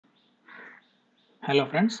Hello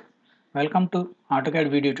friends, welcome to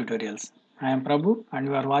AutoCAD video tutorials. I am Prabhu and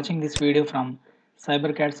you are watching this video from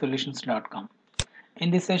cybercadsolutions.com.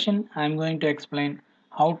 In this session, I am going to explain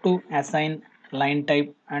how to assign line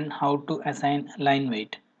type and how to assign line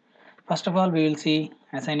weight. First of all, we will see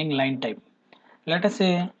assigning line type. Let us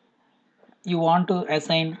say you want to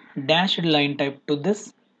assign dashed line type to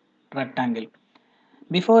this rectangle.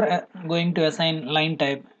 Before going to assign line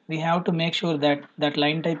type, we have to make sure that that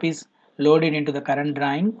line type is loaded into the current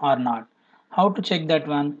drawing or not. How to check that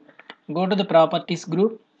one? Go to the properties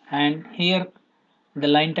group and here the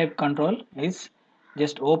line type control is,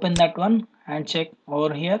 just open that one and check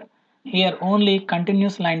over here. Here only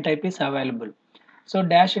continuous line type is available. So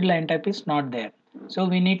dashed line type is not there. So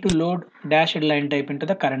we need to load dashed line type into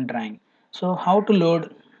the current drawing. So how to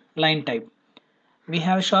load line type? We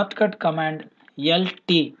have shortcut command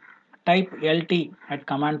LT. Type LT at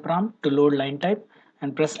command prompt to load line type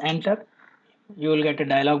and press enter. You will get a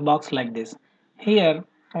dialog box like this. Here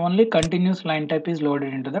only continuous line type is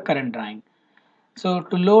loaded into the current drawing. So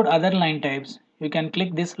to load other line types, you can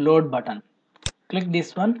click this load button. Click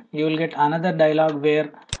this one, you will get another dialog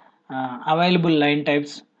where available line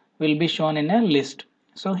types will be shown in a list.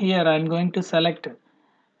 So here I am going to select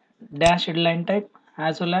dashed line type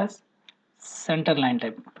as well as center line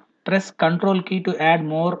type. Press Ctrl key to add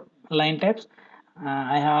more line types.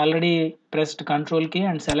 I have already pressed Ctrl key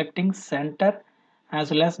and selecting center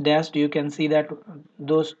as well as dashed. You can see that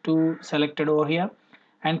those two selected over here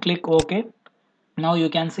and click OK. Now you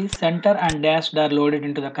can see center and dashed are loaded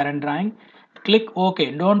into the current drawing. Click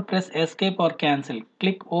OK. Don't press escape or cancel.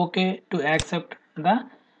 Click OK to accept the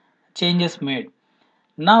changes made.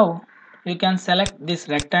 Now you can select this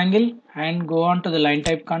rectangle and go on to the line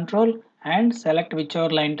type control and select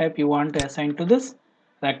whichever line type you want to assign to this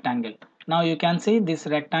rectangle. Now you can see this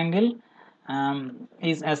rectangle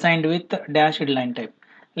is assigned with dashed line type.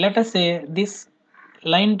 Let us say this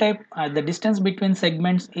line type, the distance between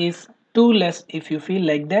segments is too less. If you feel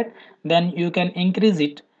like that, then you can increase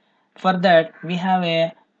it. For that we have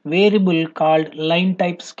a variable called line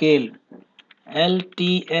type scale.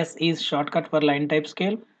 LTS is shortcut for line type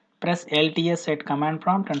scale. Press LTS at command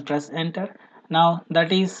prompt and press enter. Now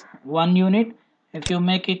that is 1 unit. If you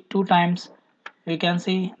make it 2 times, you can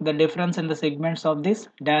see the difference in the segments of this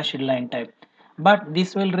dashed line type. But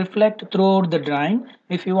this will reflect throughout the drawing.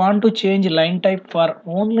 If you want to change line type for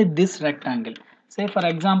only this rectangle, say for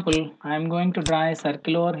example, I am going to draw a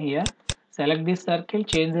circle over here. Select this circle,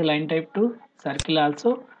 change the line type to circle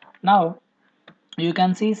also. Now you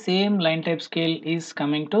can see same line type scale is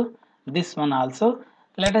coming to this one also.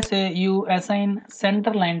 Let us say you assign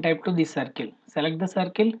center line type to this circle. Select the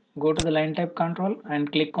circle, go to the line type control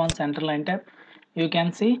and click on center line type. You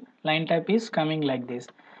can see line type is coming like this.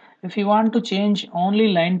 If you want to change only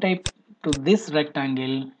line type to this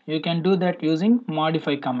rectangle, you can do that using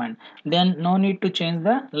modify command. Then no need to change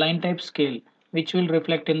the line type scale, which will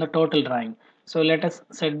reflect in the total drawing. So let us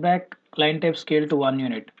set back line type scale to 1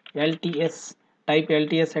 unit. LTS, type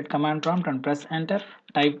LTS at command prompt and press enter.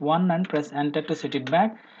 Type 1 and press enter to set it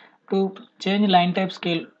back. To change line type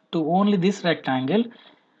scale to only this rectangle,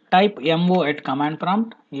 type MO at command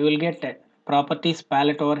prompt. You will get a properties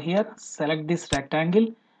palette over here. Select this rectangle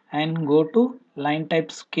and go to line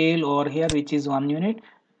type scale over here, which is 1 unit.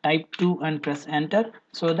 Type 2 and press enter,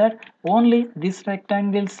 so that only this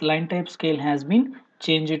rectangle's line type scale has been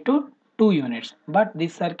changed to 2 units, but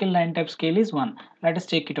this circle line type scale is 1. Let us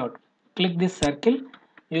check it out. Click this circle.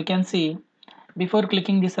 You can see before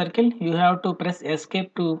clicking the circle you have to press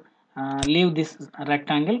escape to leave this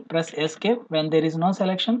rectangle. Press escape. When there is no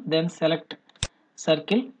selection, then select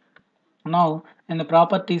circle. Now in the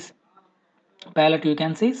properties palette you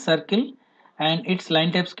can see circle and its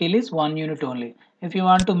line type scale is 1 unit only. If you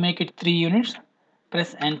want to make it 3 units,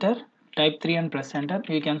 press enter. Type 3 and press enter.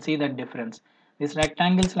 You can see that difference. This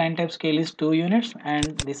rectangle's line type scale is 2 units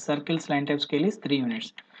and this circle's line type scale is 3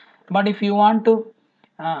 units. But if you want to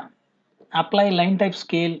uh, apply line type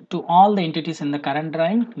scale to all the entities in the current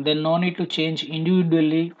drawing, then no need to change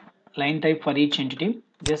individually line type for each entity.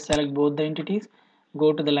 Just select both the entities,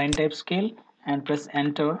 go to the line type scale and press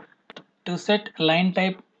enter. To set line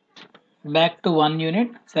type back to 1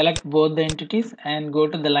 unit, select both the entities and go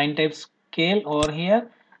to the line type scale over here.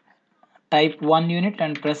 Type 1 unit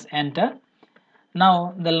and press enter.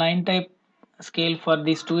 Now the line type scale for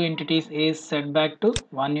these two entities is set back to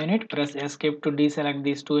 1 unit. Press escape to deselect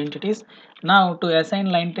these two entities. Now to assign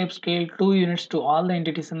line type scale 2 units to all the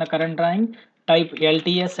entities in the current drawing, type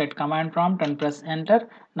LTS at command prompt and press enter.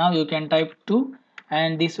 Now you can type 2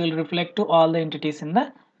 and this will reflect to all the entities in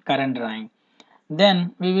the current drawing.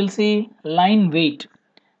 Then we will see line weight.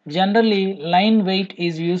 Generally, line weight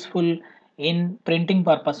is useful in printing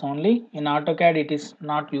purpose only. In AutoCAD, it is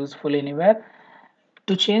not useful anywhere.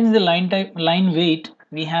 To change the line weight,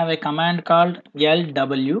 we have a command called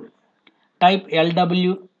LW. Type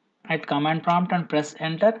LW at command prompt and press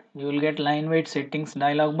enter. You will get line weight settings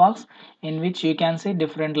dialog box, in which you can see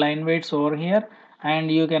different line weights over here,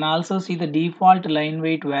 and you can also see the default line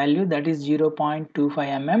weight value, that is 0.25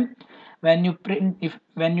 mm. When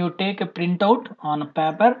you take a printout on a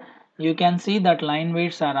paper, you can see that line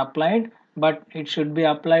weights are applied, but it should be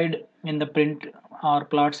applied in the print or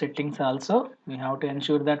plot settings also. We have to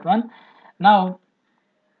ensure that one. Now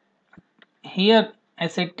here a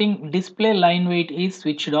setting display line weight is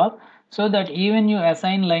switched off, so that even you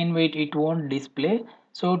assign line weight it won't display.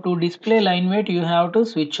 So to display line weight you have to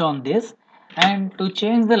switch on this, and to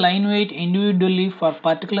change the line weight individually for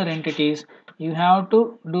particular entities you have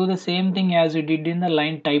to do the same thing as you did in the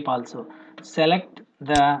line type also. Select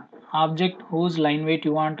the object whose line weight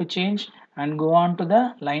you want to change and go on to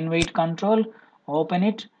the line weight control, open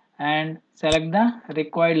it and select the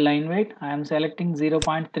required line weight. I am selecting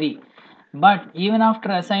 0.3. But even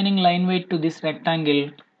after assigning line weight to this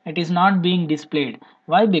rectangle, it is not being displayed.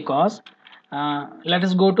 Why? Because let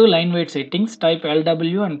us go to line weight settings, type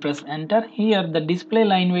LW and press enter. Here the display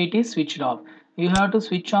line weight is switched off. You have to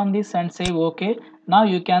switch on this and say OK. Now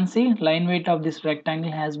you can see line weight of this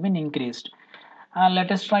rectangle has been increased. Let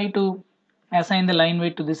us try to assign the line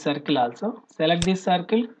weight to this circle also. Select this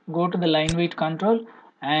circle, go to the line weight control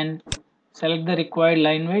and select the required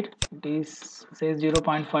line weight. It is says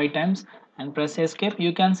 0.5 times and press escape.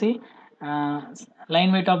 You can see uh,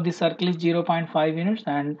 line weight of this circle is 0.5 units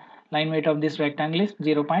and line weight of this rectangle is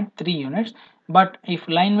 0.3 units. But if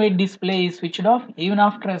line weight display is switched off, even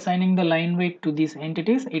after assigning the line weight to these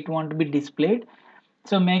entities, it won't be displayed.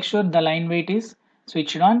 So make sure the line weight is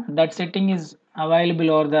switched on. That setting is available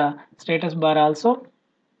over the status bar also.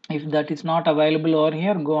 If that is not available over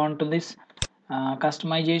here, go on to this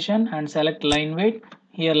customization and select line weight.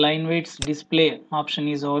 Here line weights display option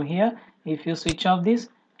is over here. If you switch off this,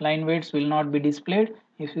 line weights will not be displayed.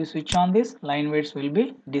 If you switch on this, line weights will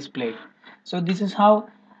be displayed. So this is how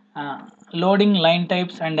loading line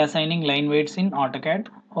types and assigning line weights in AutoCAD.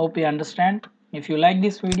 Hope you understand. If you like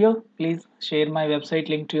this video, please share my website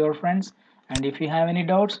link to your friends, and if you have any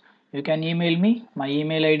doubts you can email me. My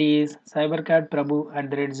email ID is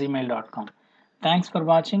cybercadprabhu@gmail.com. Thanks for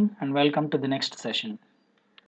watching and welcome to the next session.